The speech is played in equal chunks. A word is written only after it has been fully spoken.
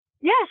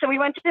So we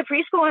went to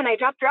preschool and I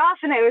dropped her off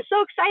and I was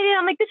so excited.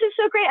 I'm like, this is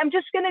so great. I'm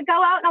just going to go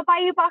out and I'll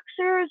buy you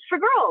boxers for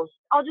girls.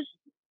 I'll just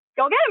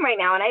go get them right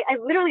now. And I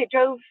literally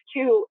drove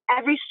to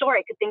every store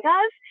I could think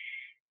of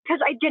because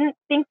I didn't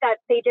think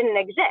that they didn't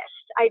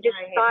exist. I just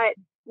thought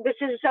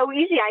this is so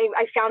easy.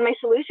 I found my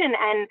solution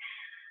and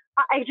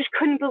I just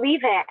couldn't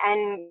believe it.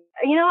 And,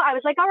 I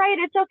was like, all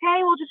right, it's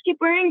okay. We'll just keep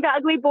wearing the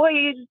ugly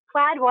boys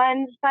plaid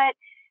ones, but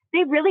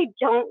they really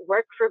don't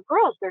work for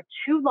girls. They're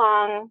too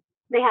long.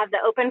 They have the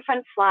open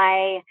front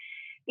fly.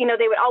 They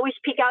would always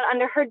peek out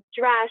under her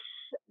dress.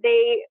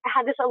 They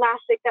had this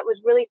elastic that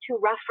was really too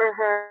rough for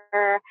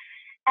her.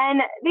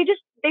 And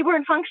they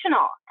weren't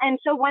functional. And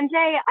so one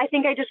day I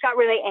think I just got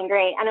really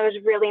angry and I was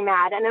really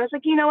mad. And I was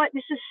like, you know what?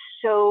 This is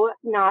so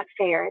not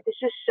fair. This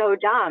is so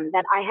dumb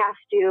that I have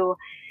to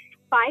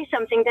buy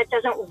something that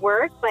doesn't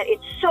work, but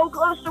it's so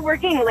close to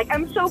working. Like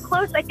I'm so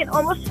close, I can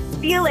almost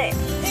feel it.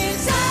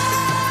 It's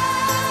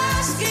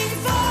asking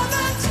for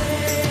the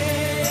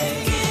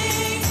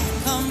taking.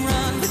 Come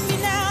run with me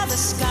now. The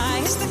sky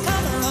is the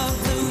color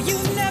of blue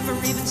you've never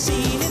even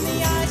seen in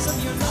the eyes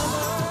of your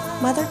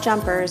lover. Mother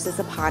Jumpers is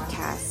a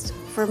podcast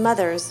for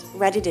mothers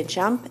ready to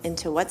jump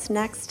into what's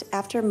next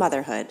after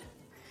motherhood.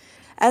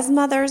 As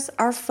mothers,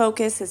 our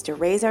focus is to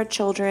raise our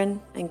children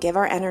and give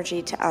our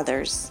energy to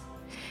others.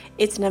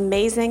 It's an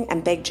amazing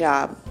and big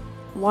job,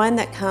 one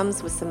that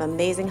comes with some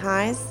amazing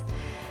highs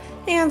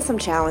and some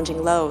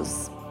challenging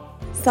lows.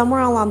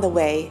 Somewhere along the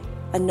way,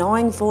 a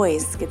gnawing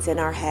voice gets in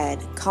our head,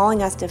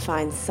 calling us to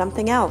find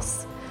something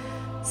else,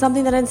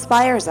 something that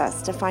inspires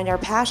us to find our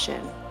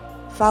passion,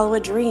 follow a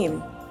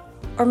dream,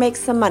 or make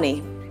some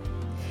money.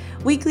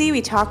 Weekly,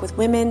 we talk with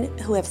women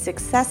who have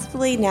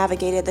successfully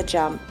navigated the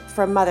jump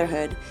from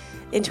motherhood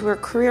into a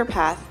career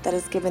path that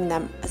has given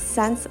them a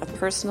sense of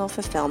personal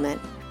fulfillment.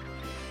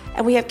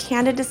 And we have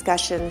candid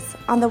discussions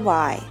on the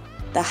why,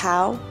 the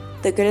how,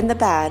 the good and the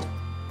bad,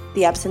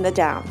 the ups and the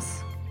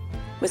downs,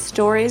 with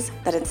stories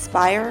that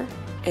inspire,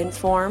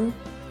 inform,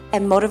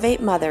 and motivate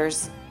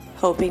mothers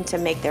hoping to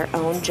make their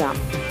own jump.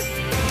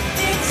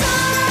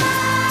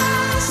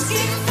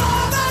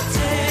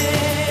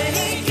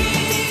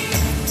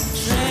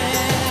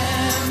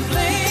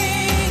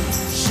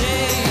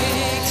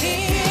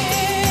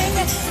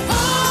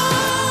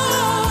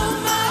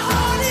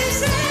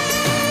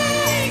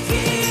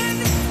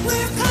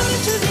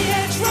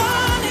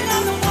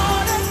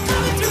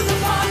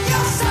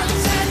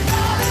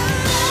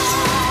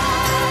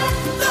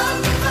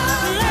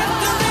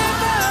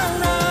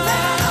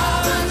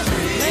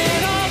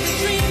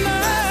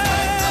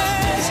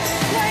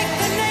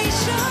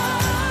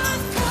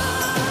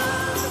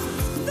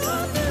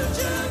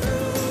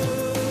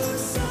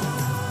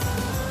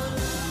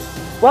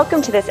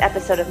 Welcome to this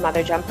episode of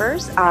Mother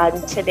Jumpers.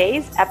 On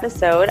today's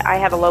episode, I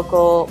have a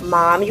local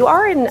mom. You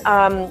are in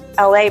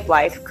LA,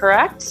 Blythe,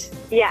 correct?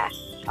 Yes.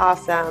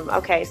 Awesome.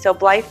 Okay, so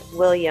Blythe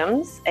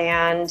Williams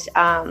and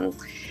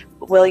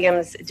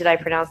Williams, did I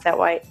pronounce that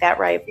right,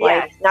 Blythe?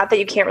 Yes. Not that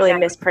you can't really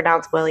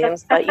mispronounce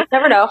Williams, but you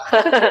never know.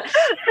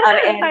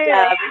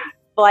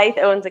 Blythe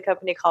owns a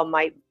company called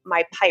My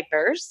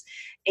Pipers,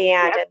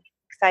 and yep.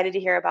 Excited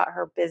to hear about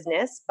her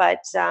business,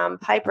 but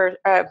Piper,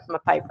 I'm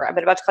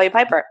about to call you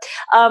Piper.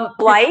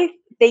 Blythe,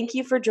 thank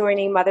you for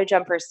joining Mother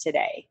Jumpers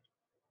today.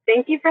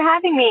 Thank you for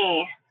having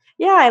me.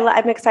 Yeah,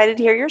 I'm excited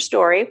to hear your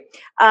story.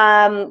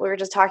 We were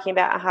just talking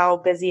about how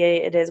busy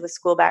it is with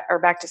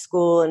back to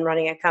school and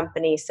running a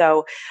company.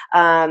 So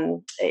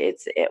being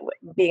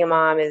a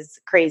mom is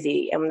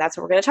crazy, and that's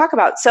what we're going to talk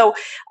about. So,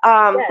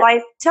 yes.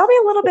 Blythe, tell me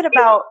a little bit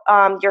about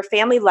your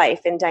family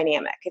life and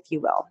dynamic, if you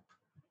will.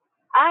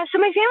 So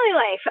my family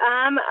life,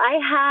 I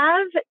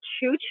have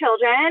two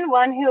children,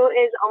 one who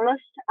is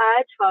almost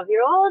a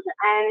 12-year-old,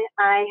 and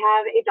I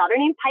have a daughter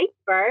named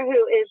Piper,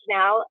 who is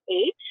now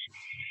 8,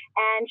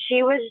 and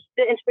she was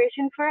the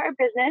inspiration for our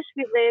business.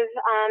 We live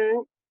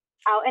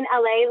out in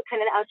LA,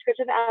 kind of the outskirts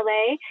of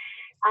LA,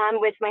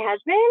 with my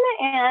husband,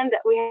 and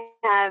we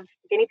have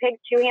guinea pig,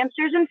 2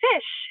 hamsters, and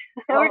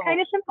fish. So we're kind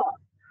of simple.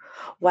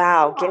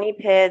 Wow. Guinea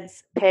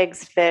pigs,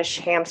 fish,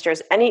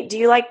 hamsters. Do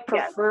you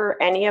prefer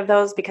any of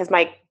those? Because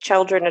my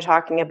children are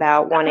talking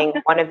about wanting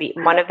one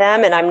of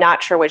them, and I'm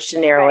not sure which to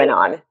narrow in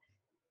on.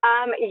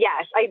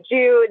 Yes, I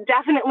do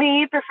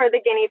definitely prefer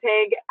the guinea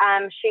pig.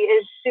 She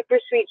is super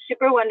sweet,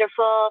 super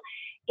wonderful,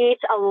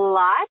 eats a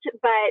lot,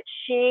 but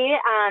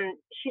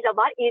she's a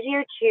lot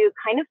easier to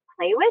kind of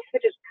play with,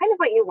 which is kind of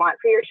what you want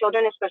for your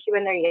children, especially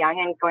when they're young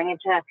and going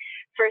into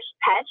first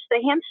pets.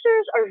 The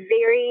hamsters are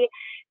very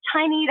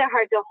tiny, they're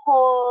hard to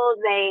hold,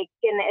 they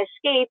can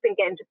escape and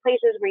get into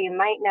places where you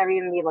might never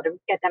even be able to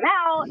get them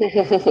out.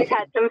 We've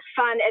had some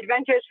fun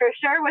adventures for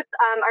sure with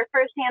our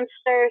first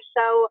hamster.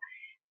 So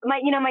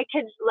my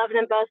kids love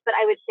them both, but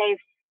I would say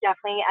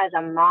definitely as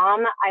a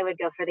mom, I would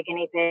go for the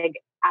guinea pig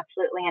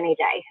absolutely any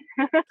day.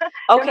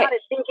 Okay. They're not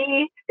as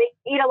stinky. They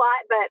eat a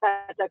lot, but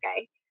that's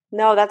okay.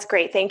 No, that's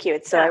great. Thank you.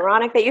 It's so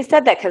ironic that you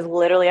said that, because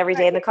literally every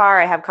day in the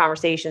car, I have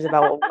conversations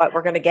about what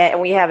we're going to get,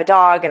 and we have a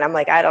dog, and I'm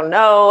like, I don't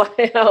know.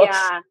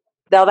 Yeah.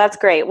 No, that's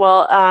great.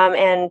 Well,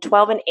 and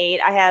 12 and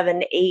 8, I have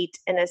an 8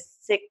 and a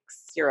 6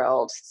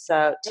 6-year-old.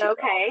 So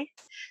Okay.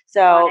 Got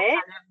so it.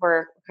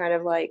 we're kind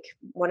of like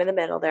one in the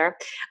middle there.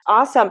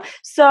 Awesome.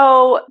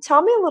 So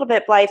tell me a little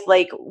bit, Blythe,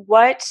 like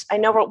what I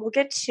know we'll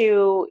get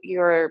to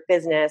your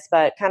business,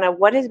 but kind of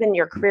what has been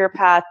your career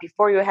path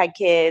before you had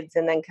kids,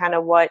 and then kind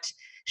of what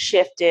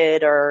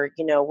shifted, or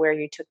where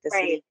you took this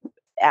Right. leap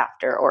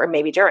after, or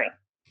maybe during.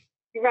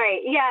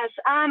 Right. Yes.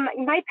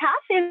 My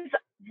path is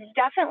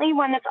definitely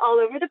one that's all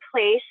over the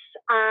place.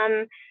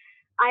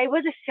 I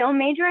was a film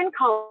major in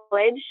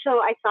college, so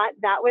I thought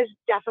that was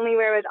definitely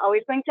where I was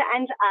always going to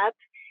end up.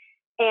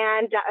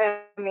 And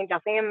I mean,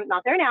 definitely I'm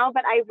not there now,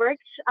 but I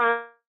worked,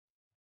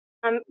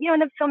 in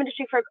the film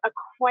industry for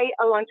quite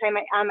a long time.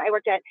 I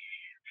worked at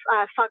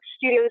Fox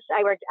Studios.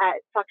 I worked at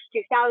Fox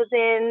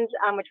 2000,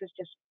 which was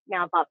just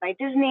now bought by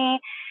Disney.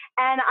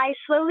 And I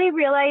slowly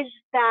realized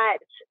that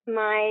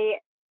my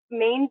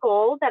main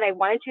goal that I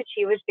wanted to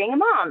achieve was being a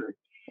mom.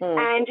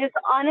 And just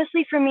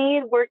honestly, for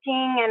me,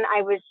 working, and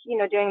I was,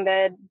 doing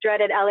the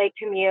dreaded LA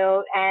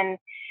commute and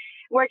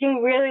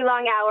working really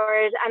long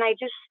hours. And I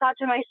just thought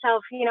to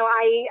myself,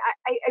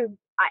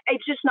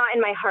 it's just not in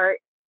my heart.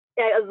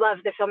 I love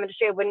the film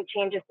industry. I wouldn't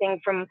change a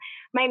thing from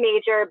my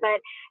major, but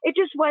it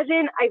just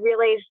wasn't. I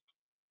realized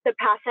the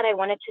path that I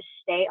wanted to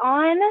stay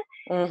on.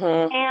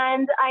 Mm-hmm.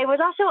 And I was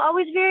also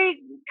always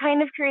very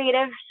kind of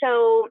creative.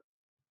 So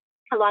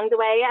along the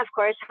way, of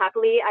course,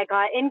 happily, I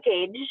got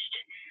engaged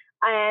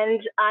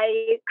and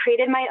I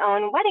created my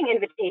own wedding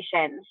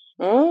invitations.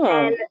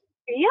 And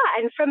yeah,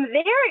 and from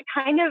there, it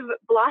kind of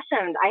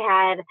blossomed. I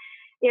had,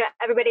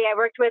 everybody I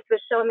worked with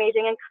was so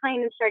amazing and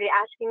kind and started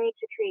asking me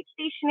to create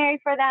stationery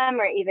for them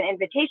or even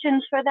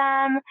invitations for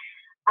them,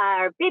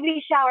 or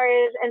baby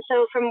showers. And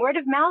so from word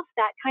of mouth,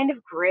 that kind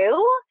of grew.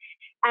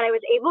 And I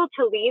was able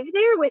to leave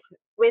there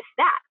with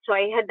that. So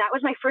that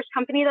was my first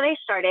company that I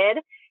started.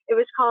 It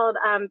was called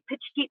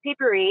Petite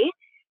Paperie.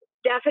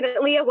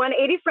 Definitely a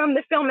 180 from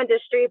the film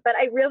industry, but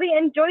I really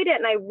enjoyed it.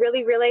 And I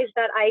really realized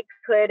that I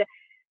could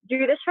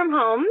do this from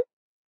home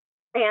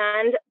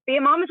and be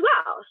a mom as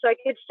well. So I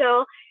could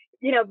still,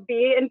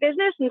 be in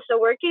business and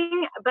still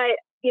working, but,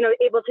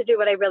 able to do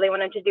what I really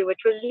wanted to do,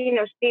 which was,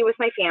 be with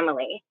my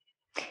family.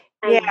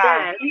 And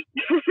Yeah. then,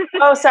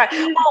 Oh, sorry.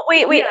 Oh,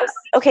 wait. Yeah.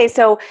 Okay.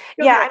 So, Go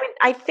yeah, ahead. I mean,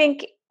 I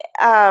think,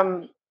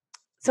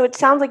 so it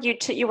sounds like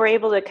you were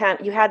able to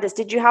you had this,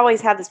 did you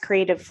always have this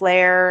creative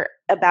flair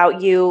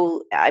about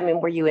you? I mean,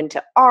 were you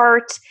into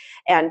art,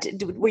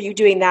 and were you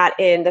doing that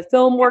in the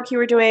film work you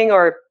were doing,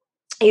 or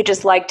you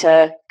just like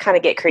to kind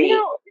of get creative?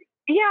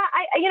 Yeah,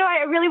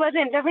 I really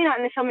wasn't, definitely not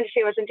in the film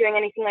industry. I wasn't doing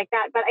anything like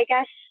that. But I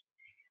guess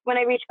when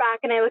I reach back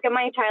and I look at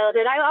my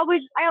childhood, I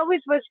always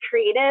was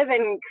creative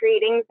and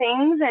creating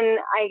things. And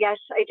I guess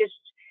I just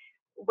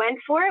went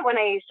for it when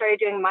I started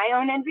doing my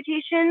own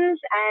invitations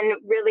and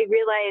really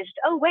realized,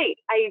 oh wait,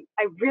 I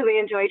really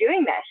enjoy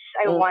doing this.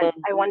 I want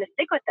to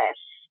stick with this.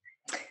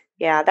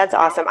 Yeah, that's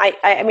awesome.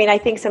 I mean, I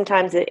think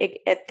sometimes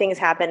things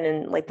happen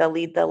and like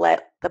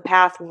the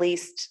path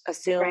least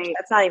assumed. Right.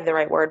 That's not even the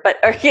right word, but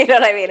or, you know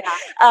what I mean.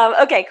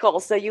 Yeah. Okay,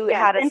 cool. So you Yes.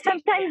 had a And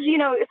sometimes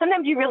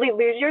you really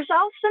lose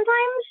yourself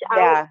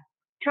yeah.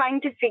 trying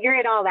to figure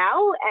it all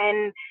out.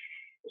 And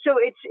so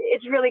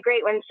it's really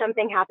great when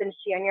something happens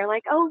to you and you're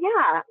like, oh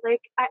yeah,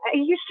 like I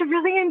used to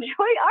really enjoy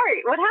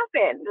art. What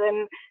happened?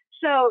 And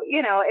so,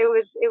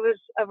 it was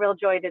a real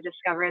joy to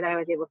discover that I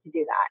was able to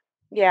do that.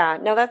 Yeah,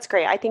 no, that's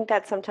great. I think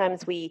that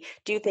sometimes we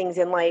do things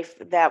in life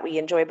that we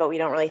enjoy, but we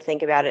don't really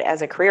think about it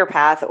as a career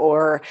path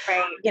or,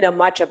 Right.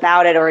 Much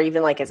about it, or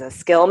even like as a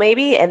skill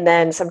maybe. And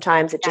then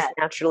sometimes it just Yes.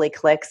 naturally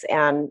clicks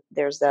and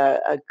there's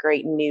a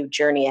great new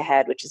journey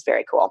ahead, which is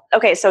very cool.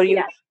 Okay, so you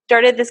Yes.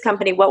 started this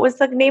company. What was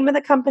the name of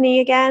the company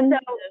again?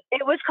 So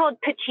it was called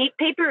Petite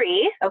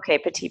Paperie. Okay,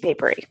 Petite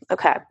Paperie.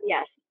 Okay.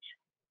 Yes.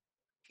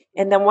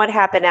 And then what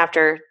happened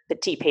after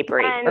Petite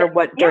Paperie, And or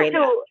what during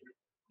that?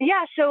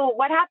 so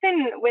what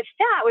happened with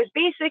that was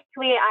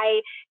basically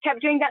I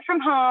kept doing that from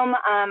home.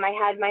 I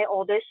had my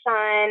oldest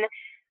son,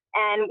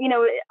 and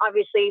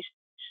obviously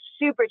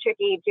super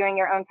tricky doing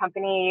your own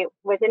company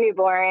with a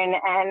newborn.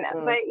 And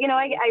but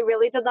I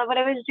really did love what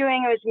I was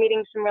doing. I was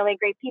meeting some really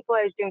great people.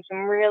 I was doing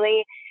some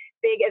really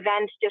big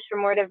events just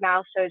from word of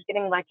mouth, so I was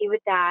getting lucky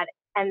with that.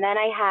 And then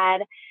I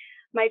had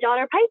my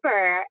daughter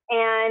Piper,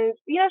 and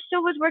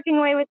still was working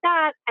away with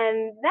that.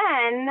 And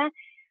then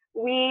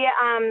we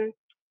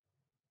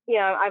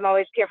I'm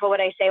always careful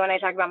what I say when I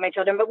talk about my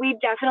children, but we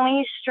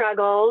definitely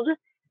struggled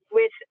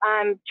with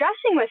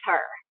dressing with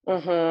her.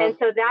 And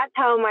so that's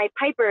how my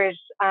Pipers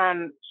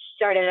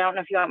started. I don't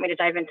know if you want me to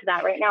dive into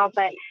that right now,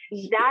 but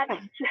that's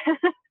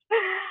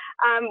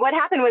what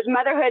happened was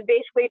motherhood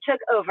basically took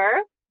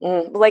over.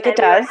 Like it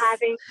does.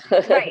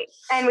 Right.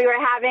 And we were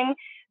having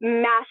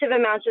massive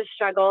amounts of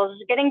struggles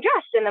getting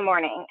dressed in the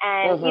morning,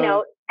 and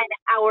an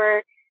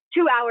hour,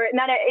 2 hour,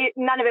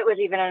 none of it was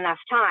even enough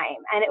time.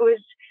 And it was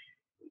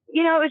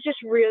just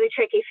really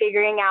tricky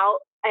figuring out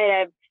at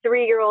a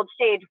 3-year-old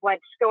stage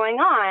what's going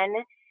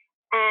on.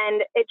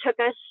 And it took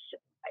us,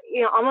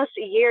 almost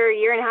a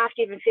year and a half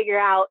to even figure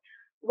out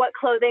what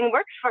clothing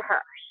works for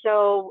her.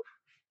 So,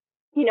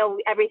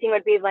 everything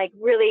would be like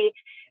really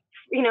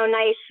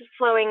nice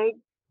flowing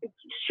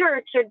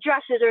shirts or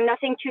dresses or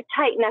nothing too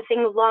tight,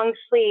 nothing long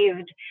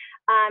sleeved.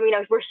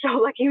 We're so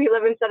lucky we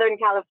live in Southern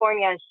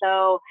California.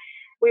 So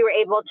we were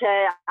able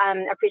to,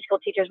 our preschool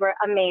teachers were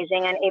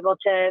amazing and able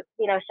to,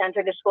 send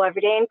her to school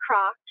every day in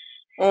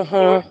Crocs.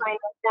 They were fine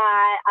with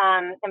that.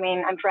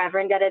 I'm forever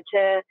indebted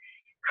to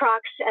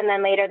Crocs, and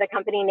then later the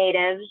company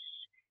Natives.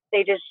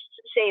 They just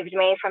saved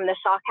me from the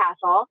sock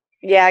hassle.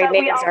 Yeah,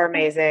 natives are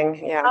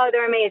amazing. Yeah. Oh,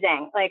 they're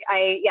amazing. Like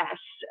I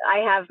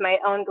have my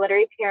own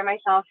glittery pair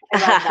myself. I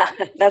love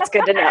them. That's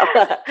good to know.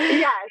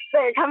 Yes,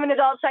 they come in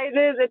adult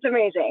sizes. It's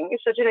amazing.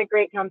 It's such a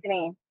great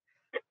company.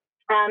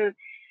 And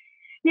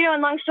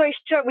long story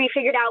short, we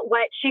figured out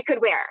what she could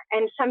wear.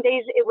 And some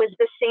days it was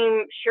the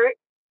same shirt,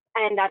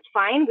 and that's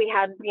fine. We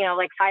had,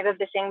 like 5 of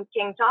the same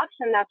tank tops,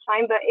 and that's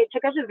fine. But it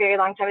took us a very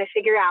long time to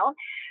figure out.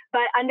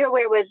 But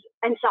underwear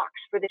and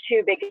socks were the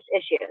 2 biggest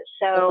issues.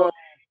 So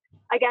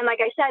again, like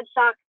I said,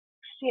 socks,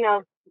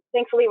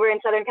 thankfully we're in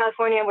Southern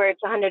California where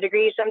it's 100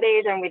 degrees some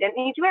days and we didn't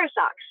need to wear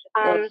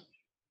socks.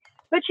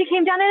 But she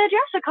came down in a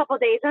dress a couple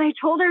of days, and I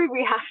told her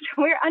we have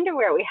to wear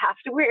underwear. We have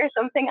to wear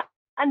something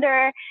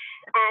under.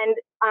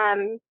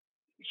 And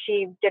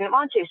she didn't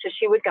want to, so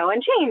she would go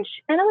and change.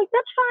 And I'm like,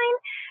 that's fine.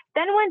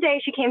 Then one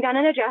day she came down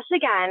in a dress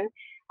again,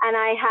 and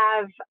I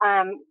have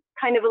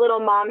kind of a little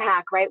mom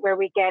hack, right, where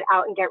we get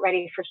out and get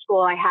ready for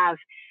school. I have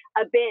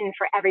a bin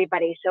for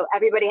everybody. So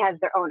everybody has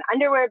their own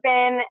underwear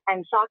bin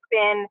and sock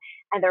bin,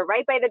 and they're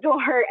right by the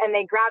door, and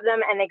they grab them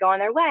and they go on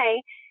their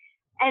way.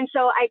 And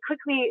so I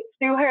quickly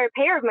threw her a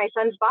pair of my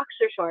son's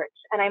boxer shorts,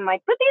 and I'm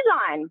like, put these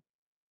on.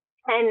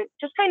 And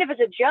just kind of as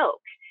a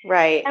joke.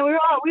 Right. And we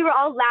were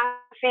all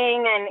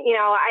laughing, and,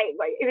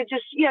 it was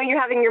just,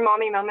 you're having your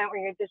mommy moment where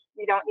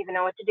you don't even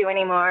know what to do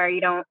anymore. You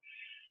don't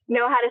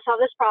know how to solve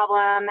this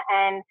problem.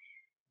 And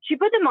she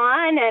put them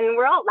on, and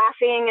we're all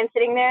laughing and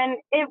sitting there, and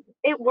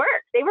it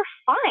worked. They were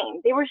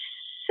fine. They were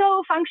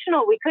so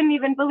functional. We couldn't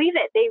even believe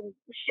it.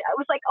 I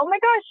was like, oh my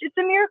gosh, it's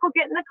a miracle.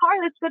 Get in the car.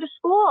 Let's go to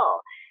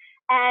school.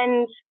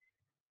 And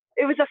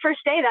it was the first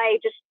day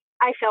that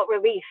I felt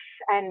relief,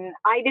 and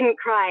I didn't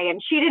cry,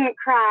 and she didn't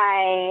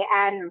cry.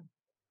 And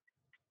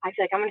I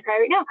feel like I'm going to cry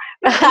right now.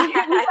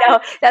 I know.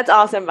 That's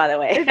awesome, by the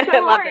way. It's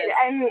so hard.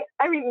 And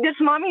this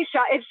mommy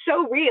shot is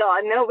so real,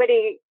 and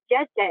nobody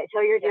gets it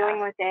till you're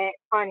dealing with it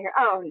on your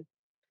own.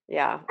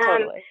 Yeah,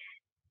 totally.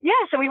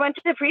 So we went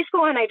to the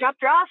preschool, and I dropped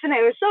her off, and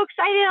I was so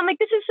excited. I'm like,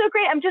 this is so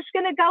great. I'm just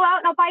going to go out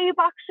and I'll buy you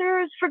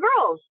boxers for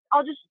girls.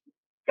 I'll just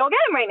go get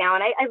them right now.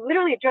 And I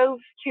literally drove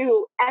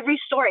to every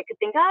store I could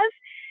think of,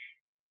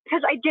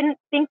 because I didn't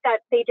think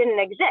that they didn't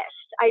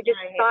exist. I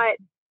just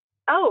thought,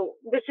 oh,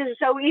 this is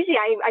so easy.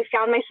 I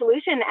found my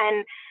solution,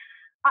 and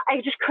I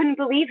just couldn't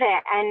believe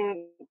it.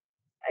 And,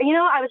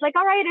 I was like,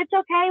 all right, it's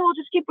okay. We'll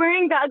just keep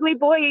wearing the ugly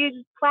boys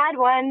plaid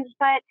ones,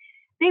 but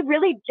they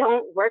really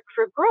don't work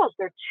for girls.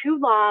 They're too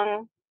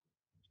long.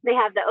 They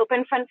have the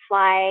open front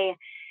fly.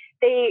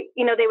 They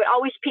would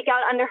always peek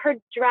out under her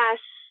dress.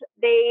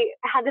 They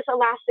had this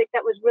elastic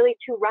that was really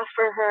too rough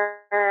for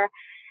her.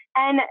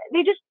 And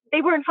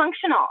they weren't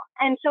functional.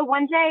 And so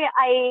one day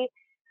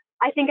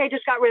I think I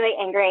just got really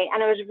angry,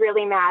 and I was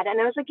really mad.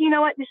 And I was like, you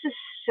know what? This is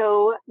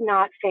so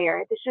not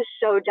fair. This is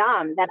so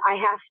dumb that I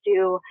have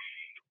to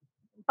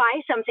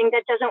buy something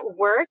that doesn't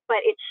work, but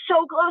it's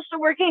so close to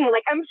working.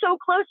 Like, I'm so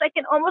close, I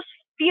can almost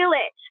feel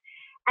it.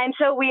 And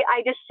so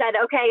I just said,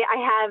 okay,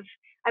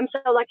 I'm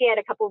so lucky. I had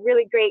a couple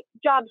really great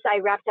jobs. I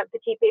wrapped up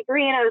Petite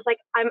Paperie, and I was like,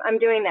 I'm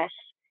doing this.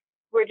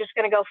 We're just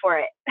going to go for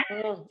it.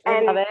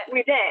 I love it.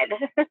 We did.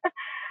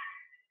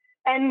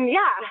 And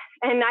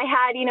I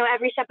had,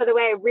 every step of the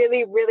way, I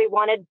really, really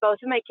wanted both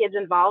of my kids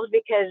involved,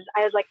 because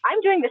I was like,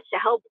 I'm doing this to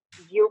help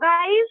you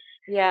guys.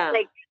 Yeah.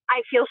 Like,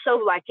 I feel so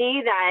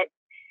lucky that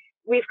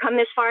we've come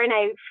this far, and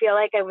I feel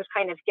like I was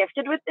kind of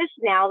gifted with this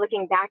now,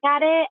 looking back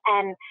at it.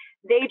 And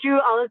they drew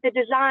all of the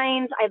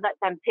designs. I let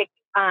them pick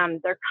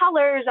their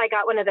colors. I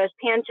got one of those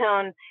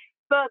Pantone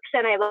books,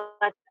 and I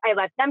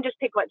let them just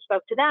pick what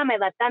spoke to them. I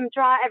let them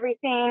draw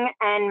everything.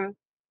 And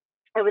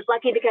I was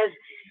lucky because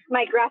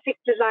my graphic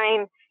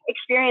design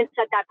experience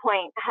at that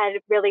point had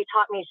really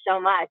taught me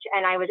so much.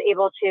 And I was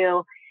able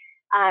to,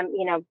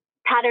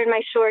 pattern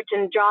my shorts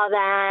and draw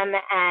them,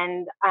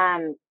 and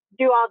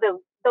do all the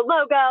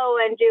logo,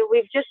 and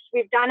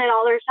we've done it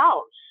all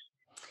ourselves.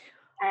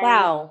 And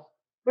wow.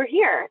 We're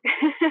here.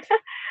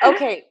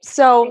 Okay.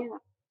 So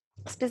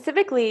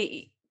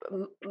specifically,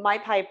 My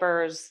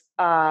Pipers,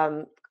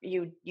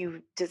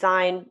 you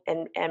design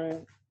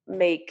and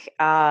make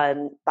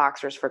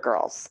boxers for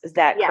girls. Is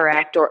that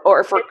correct?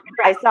 Or for,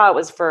 I saw it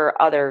was for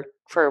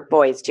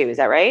boys too. Is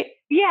that right?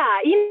 Yeah.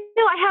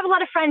 I have a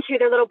lot of friends who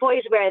their little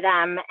boys wear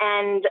them,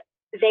 and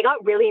they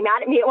got really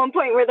mad at me at one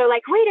point where they're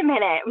like, wait a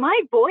minute, my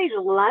boys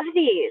love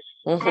these.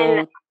 Mm-hmm.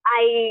 And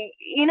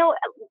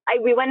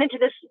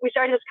we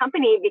started this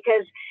company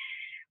because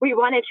we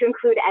wanted to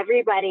include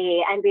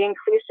everybody and be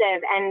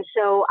inclusive. And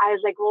so I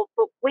was like, well,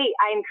 but wait,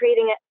 I'm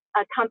creating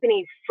a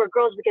company for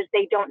girls because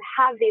they don't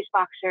have these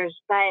boxers,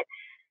 but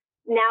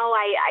now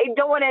I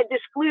don't want to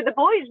disclude the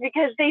boys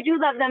because they do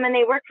love them and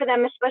they work for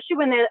them, especially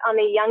when they're on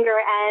the younger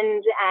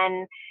end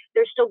and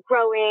they're still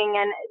growing.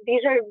 And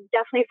these are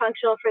definitely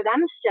functional for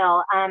them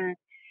still.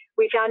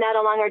 We found out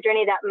along our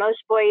journey that most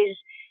boys,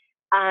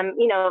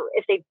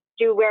 if they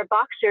do wear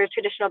boxers,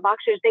 traditional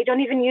boxers, they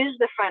don't even use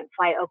the front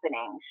fly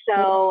opening.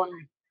 So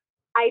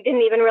I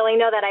didn't even really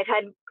know that. I've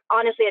had,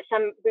 honestly, at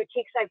some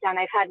boutiques I've done,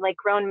 I've had like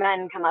grown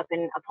men come up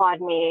and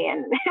applaud me,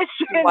 and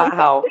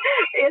Wow.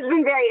 it's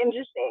been very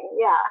interesting.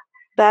 Yeah.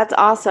 That's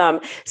awesome.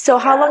 So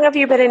how long have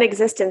you been in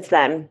existence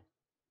then?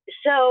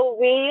 So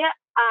we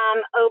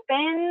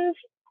opened,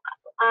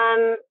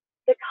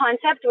 the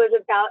concept was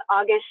about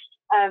August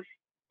of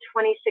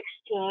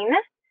 2016.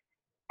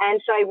 And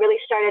so I really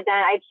started then.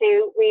 I'd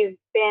say we've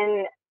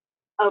been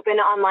open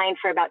online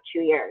for about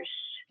 2 years.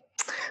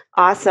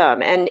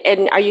 Awesome. And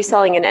are you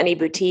selling in any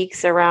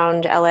boutiques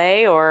around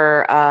LA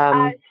or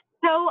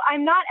So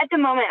I'm not at the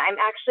moment.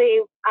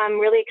 I'm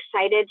really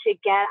excited to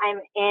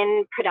I'm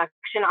in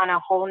production on a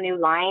whole new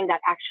line that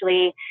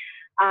actually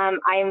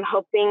I'm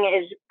hoping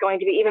is going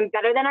to be even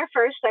better than our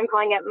first. I'm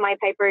calling it My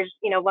Pipers,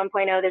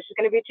 1.0. This is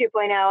going to be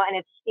 2.0, and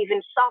it's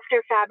even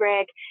softer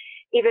fabric,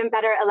 even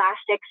better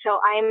elastic. So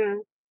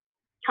I'm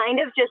kind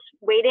of just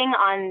waiting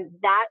on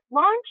that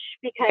launch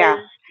because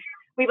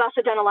we've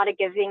also done a lot of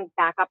giving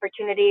back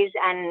opportunities,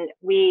 and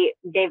we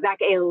gave back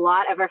a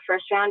lot of our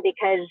first round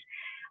because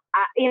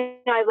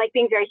I like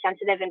being very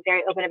sensitive and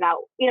very open about,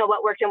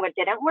 what worked and what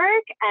didn't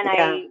work.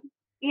 And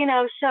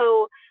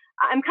so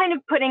I'm kind of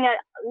putting it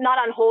not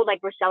on hold, like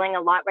we're selling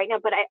a lot right now,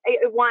 but I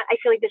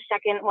feel like the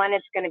second one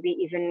is going to be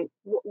even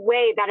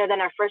way better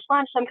than our first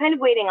launch. So I'm kind of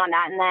waiting on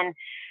that. And then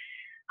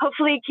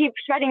hopefully keep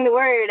spreading the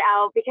word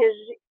out because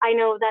I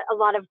know that a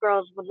lot of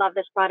girls would love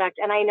this product.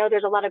 And I know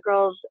there's a lot of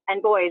girls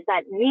and boys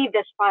that need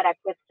this product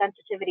with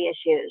sensitivity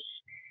issues.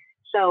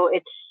 So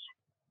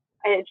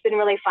it's been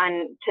really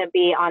fun to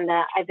be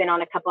I've been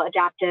on a couple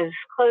adaptive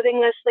clothing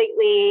lists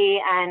lately.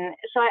 And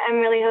so I'm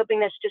really hoping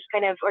this just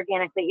kind of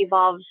organically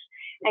evolves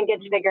and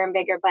gets bigger and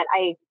bigger. But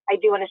I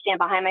do want to stand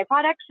behind my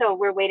product. So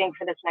we're waiting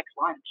for this next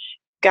launch.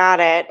 Got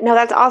it. No,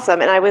 that's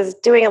awesome. And I was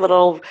doing a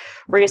little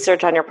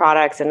research on your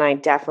products, and I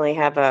definitely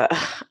have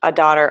a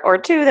daughter or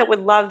two that would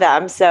love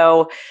them.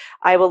 So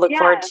I will look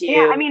forward to you.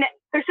 Yeah, I mean,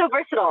 they're so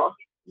versatile.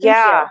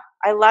 Yeah,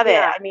 I love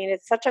it. I mean,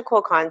 it's such a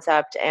cool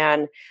concept,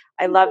 and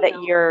I love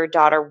that your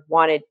daughter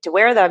wanted to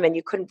wear them and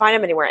you couldn't find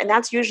them anywhere. And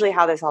that's usually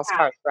how this all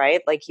starts,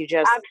 right? Like you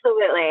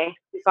absolutely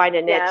find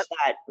a niche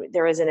that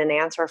there isn't an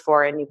answer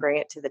for, and you bring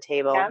it to the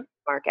table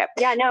market.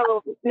 Yeah,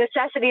 no,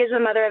 necessity is the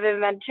mother of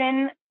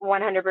invention,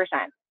 100%.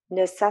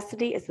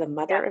 Necessity is the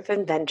mother of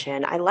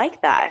invention. I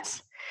like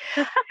that.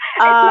 It's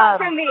not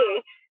for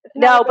me.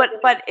 No,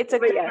 but it's a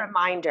good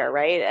reminder,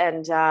 right?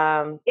 And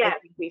I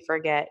think we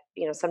forget,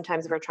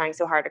 sometimes we're trying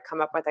so hard to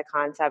come up with a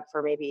concept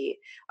for maybe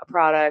a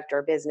product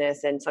or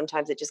business, and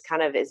sometimes it just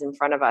kind of is in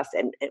front of us,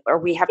 or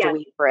we have to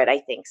wait for it, I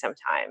think,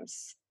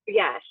 sometimes.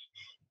 Yes.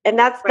 And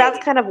that's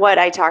kind of what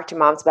I talk to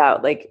moms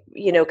about, like,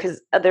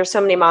 because there's so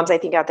many moms I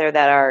think out there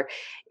that are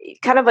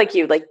kind of like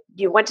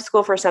you went to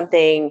school for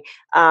something,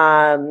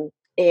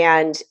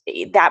 and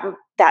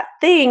that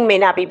thing may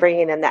not be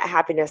bringing them that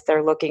happiness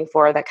they're looking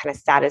for, that kind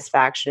of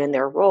satisfaction in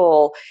their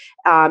role,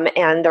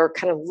 and they're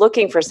kind of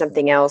looking for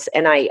something else.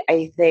 And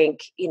I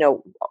think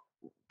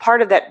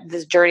part of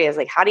this journey is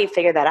like, how do you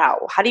figure that out?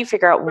 How do you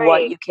figure out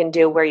what you can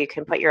do, where you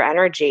can put your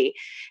energy?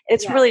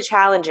 It's really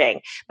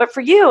challenging. But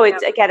for you,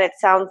 it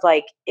sounds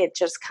like it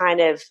just kind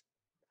of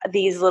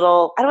these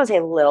little, I don't want to say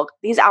little,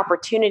 these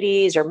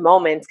opportunities or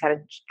moments kind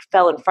of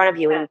fell in front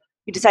of you, and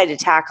you decided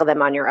to tackle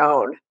them on your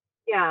own.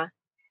 Yeah.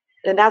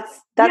 And that's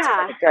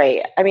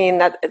great. I mean,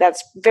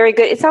 that's very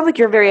good. It sounds like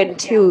you're very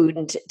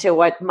attuned to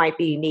what might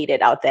be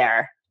needed out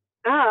there.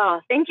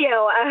 Oh, thank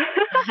you.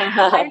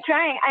 I'm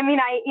trying. I mean,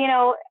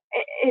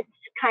 it's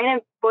kind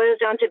of boils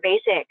down to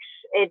basics.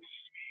 It's,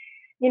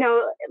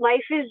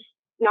 life is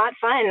not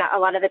fun a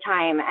lot of the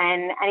time,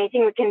 and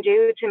anything we can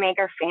do to make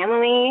our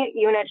family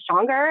unit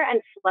stronger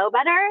and flow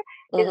better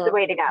is the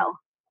way to go,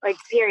 like,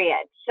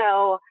 period.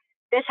 So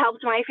this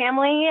helped my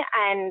family,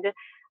 and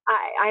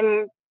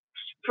I'm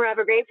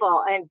forever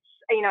grateful. And,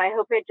 I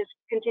hope it just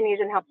continues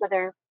and helps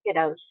other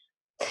kiddos.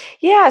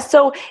 Yeah.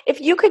 So if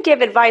you could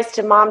give advice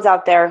to moms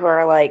out there who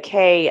are like,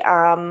 hey,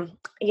 I'm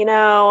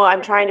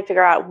trying to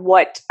figure out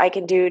what I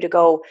can do to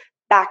go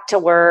back to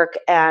work,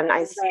 and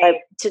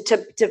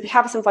to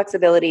have some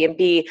flexibility and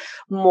be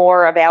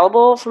more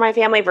available for my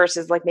family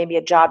versus like maybe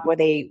a job where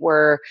they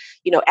were,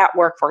 at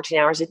work 14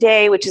 hours a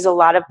day, which is a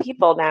lot of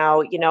people now,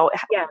 would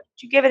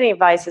you give any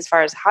advice as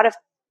far as how to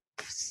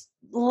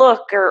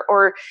look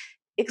or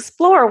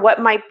explore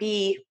what might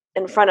be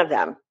in front of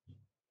them?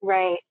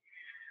 Right.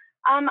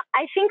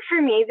 I think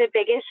for me, the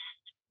biggest,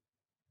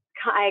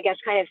 I guess,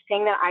 kind of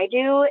thing that I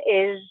do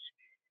is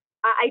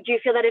I do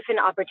feel that if an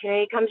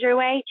opportunity comes your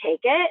way,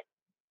 take it.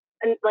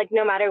 And like,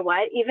 no matter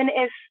what, even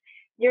if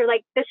you're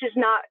like, this is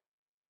not,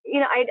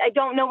 I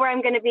don't know where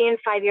I'm going to be in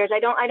 5 years. I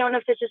don't know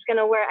if this is going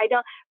to work.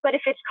 But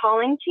if it's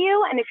calling to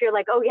you, and if you're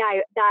like, oh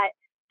yeah,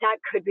 that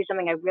could be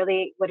something I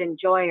really would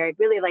enjoy or I'd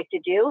really like to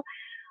do,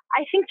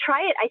 I think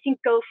try it. I think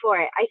go for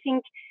it. I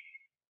think,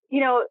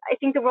 I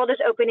think the world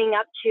is opening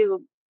up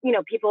to,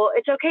 people.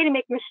 It's okay to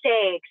make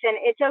mistakes and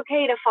it's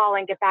okay to fall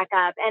and get back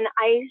up. And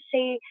I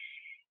say,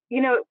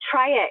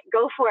 try it,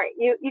 go for it.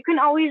 You can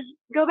always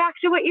go back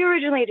to what you were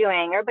originally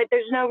doing, but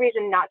there's no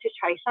reason not to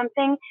try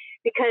something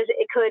because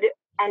it could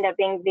end up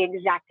being the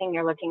exact thing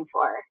you're looking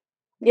for.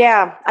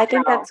 Yeah, I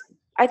think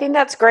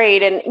that's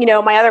great. And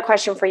my other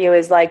question for you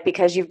is like,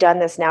 because you've done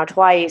this now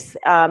twice,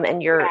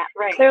 and you're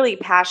clearly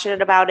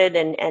passionate about it,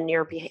 and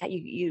you're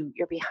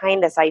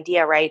behind this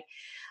idea, right?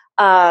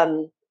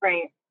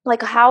 Right.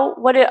 Like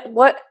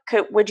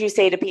would you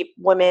say to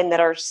women that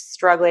are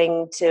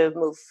struggling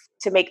to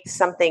make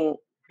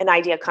an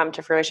idea come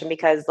to fruition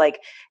because like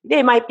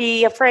they might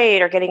be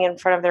afraid or getting in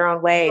front of their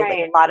own way, like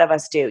a lot of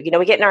us do.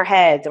 We get in our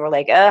heads and we're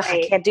like, ugh,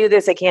 I can't do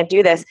this. Like,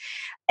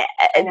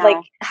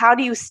 how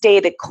do you stay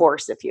the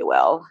course, if you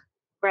will?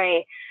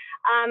 Right.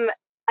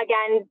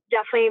 Again,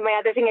 definitely my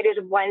other thing I do is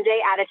one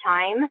day at a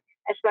time,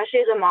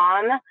 especially as a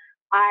mom.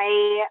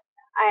 I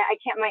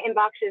can't, my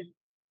inbox is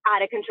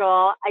out of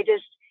control. I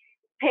just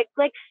pick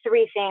like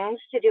 3 things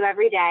to do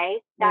every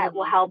day that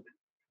will help,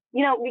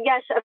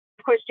 yes, of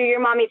course, do your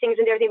mommy things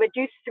and everything, but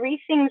do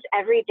 3 things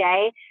every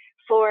day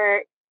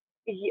for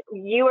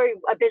you or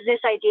a business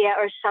idea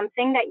or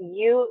something that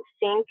you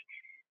think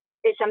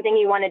is something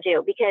you want to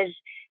do. Because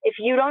if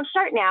you don't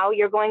start now,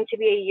 you're going to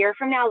be a year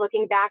from now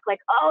looking back like,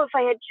 oh, if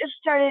I had just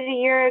started a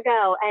year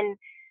ago. And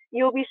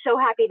you'll be so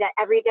happy that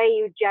every day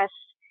you just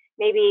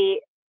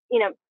maybe,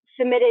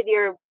 submitted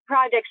your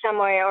project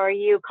somewhere, or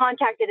you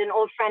contacted an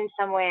old friend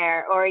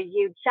somewhere, or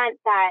you sent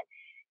that,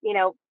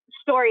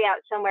 story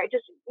out somewhere.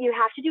 Just, you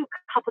have to do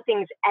a couple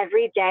things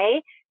every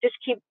day. Just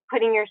keep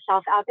putting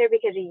yourself out there,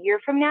 because a year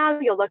from now,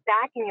 you'll look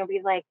back and you'll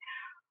be like,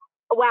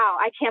 wow,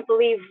 I can't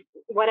believe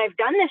what I've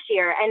done this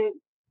year. And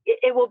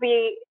it will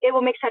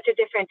make such a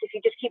difference if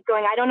you just keep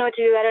going. I don't know what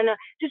to do. I don't know.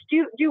 Just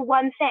do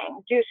one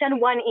thing.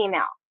 Send one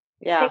email.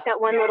 Yeah. Take that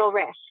one little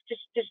risk.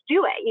 Just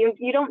do it.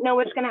 You don't know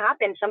what's going to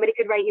happen. Somebody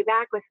could write you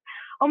back with,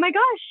 oh my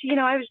gosh,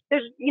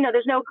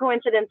 there's no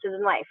coincidences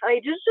in life. I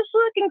just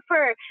looking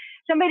for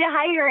somebody to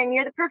hire and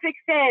you're the perfect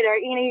fit, or,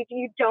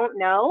 you don't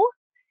know.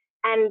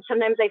 And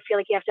sometimes I feel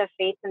like you have to have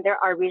faith, and there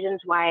are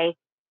reasons why,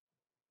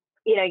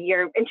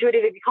 you're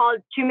intuitively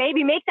called to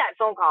maybe make that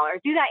phone call or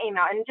do that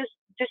email, and just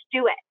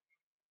do it.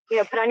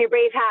 Put on your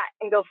brave hat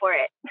and go for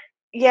it.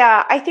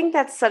 Yeah, I think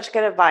that's such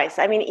good advice.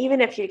 I mean,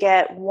 even if you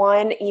get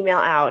one email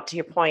out, to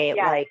your point,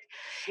 it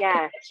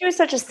gives you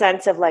such a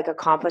sense of like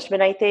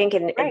accomplishment, I think,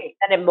 and it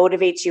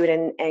motivates you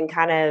and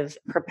kind of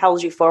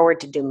propels you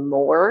forward to do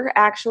more.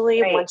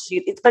 Actually, but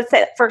it's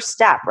that first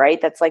step, right?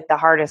 That's like the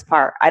hardest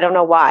part. I don't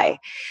know why.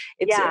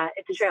 It's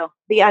true.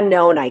 The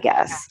unknown, I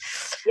guess.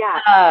 Yeah,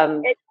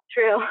 it's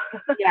true.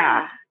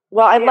 Yeah.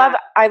 Well, I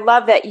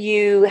love that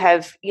you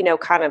have,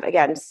 kind of,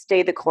 again,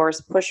 stayed the course,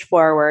 pushed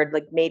forward,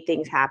 like made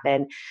things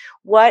happen.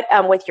 What,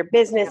 with your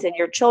business and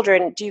your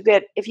children,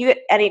 if you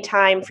get any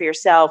time for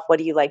yourself, what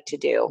do you like to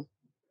do?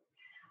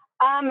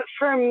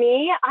 For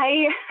me,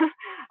 I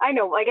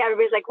know, like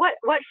everybody's like, what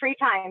free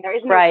time? There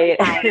is no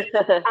free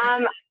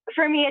time.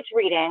 For me, it's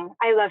reading.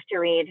 I love to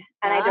read,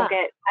 and I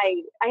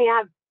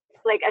have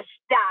like a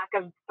stack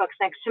of books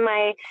next to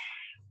my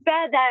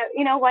bed that,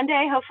 one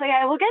day, hopefully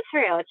I will get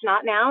through. It's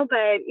not now,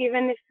 but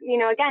even if,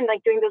 again,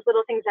 like doing those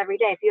little things every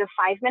day, if you have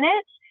 5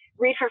 minutes,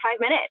 read for 5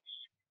 minutes.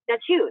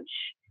 That's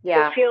huge.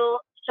 Yeah. You'll feel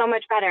so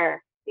much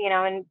better,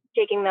 and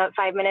taking the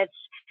 5 minutes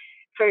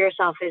for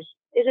yourself is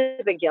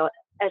a big deal,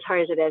 as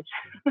hard as it is.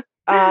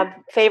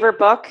 Favorite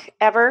book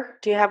ever?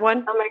 Do you have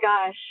one? Oh my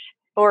gosh.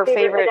 Or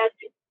favorite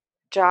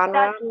genre?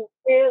 That's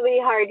really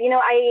hard.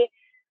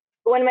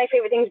 One of my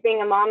favorite things being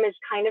a mom is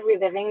kind of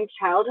reliving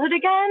childhood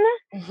again.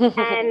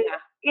 And,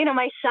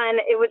 my son,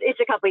 it's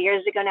a couple of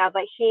years ago now,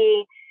 but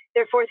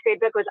their 4th grade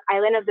book was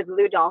Island of the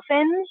Blue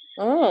Dolphins.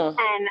 Oh.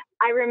 And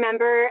I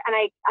remember, and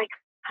I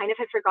kind of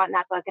had forgotten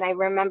that book. And I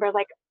remember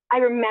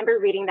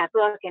reading that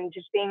book and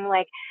just being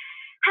like,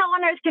 how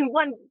on earth can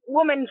one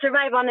woman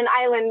survive on an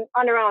island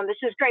on her own?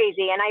 This is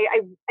crazy. And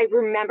I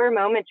remember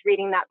moments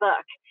reading that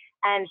book.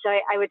 And so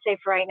I would say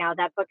for right now,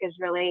 that book is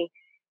really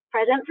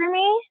present for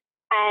me.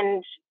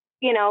 And,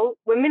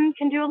 women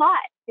can do a lot.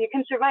 You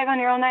can survive on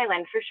your own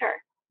island for sure.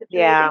 It's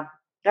amazing.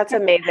 That's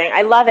amazing.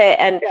 I love it.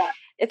 And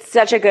it's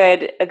such a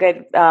good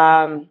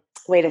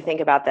way to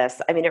think about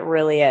this. I mean, it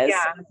really is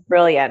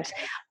brilliant.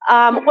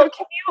 Well,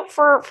 can you,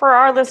 for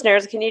our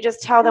listeners, can you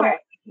just tell them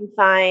where you can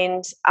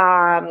find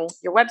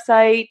your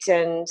website,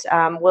 and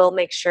we'll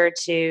make sure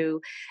to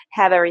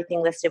have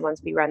everything listed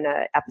once we run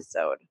the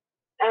episode.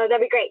 Oh,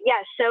 that'd be great.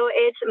 Yes. So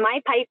it's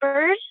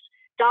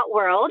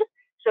mypipers.world.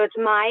 So it's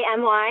my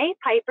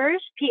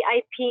Pipers,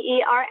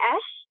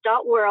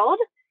 PIPERS.world.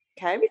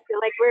 Okay. We feel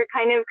like we're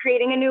kind of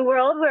creating a new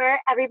world where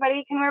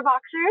everybody can wear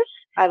boxers.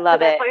 I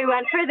love it. That's why we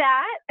went for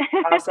that.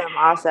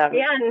 Awesome.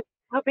 Yeah, and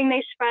hoping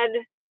they spread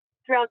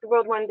throughout the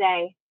world one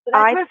day. So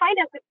that's where to find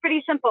us. It's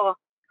pretty simple.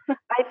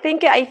 I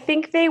think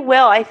they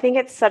will. I think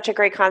it's such a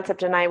great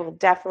concept, and I will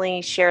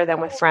definitely share them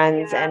with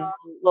friends, and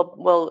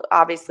we'll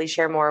obviously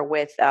share more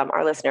with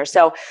our listeners.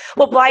 So,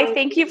 well, Blythe,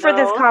 thank you for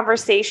this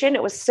conversation.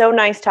 It was so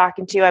nice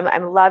talking to you. I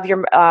love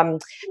your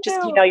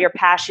your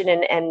passion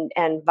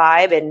and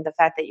vibe, and the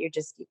fact that you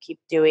keep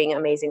doing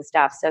amazing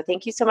stuff. So,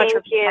 thank you so much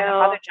for being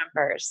on Mother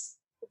Jumpers.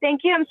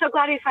 Thank you. I'm so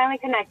glad we finally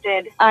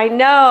connected. I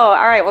know.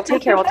 All right. Well,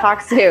 take care. We'll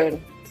talk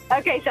soon.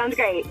 Okay. Sounds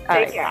great.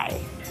 Take care. Bye.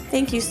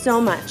 Thank you so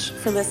much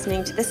for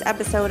listening to this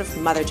episode of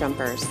Mother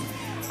Jumpers.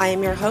 I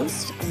am your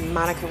host,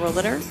 Monica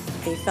Rohleder,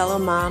 a fellow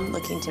mom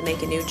looking to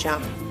make a new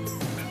jump.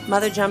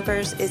 Mother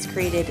Jumpers is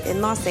created in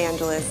Los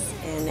Angeles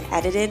and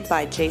edited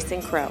by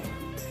Jason Crow.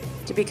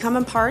 To become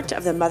a part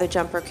of the Mother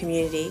Jumper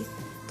community,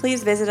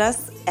 please visit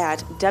us at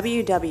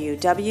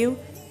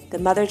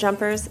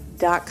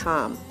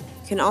www.themotherjumpers.com.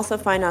 You can also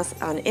find us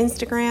on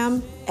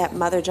Instagram at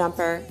Mother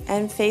Jumper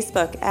and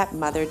Facebook at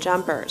Mother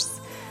Jumpers.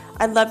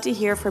 I'd love to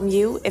hear from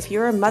you if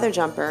you're a mother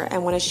jumper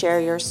and want to share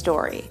your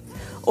story.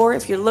 Or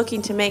if you're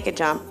looking to make a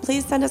jump,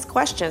 please send us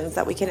questions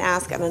that we can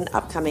ask on an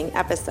upcoming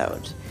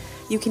episode.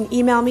 You can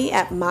email me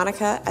at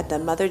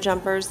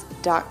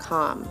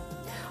monica@themotherjumpers.com.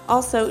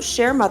 Also,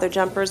 share Mother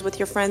Jumpers with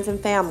your friends and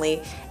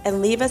family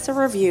and leave us a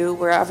review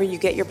wherever you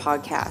get your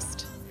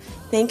podcast.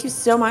 Thank you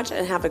so much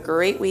and have a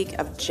great week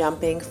of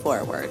jumping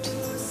forward.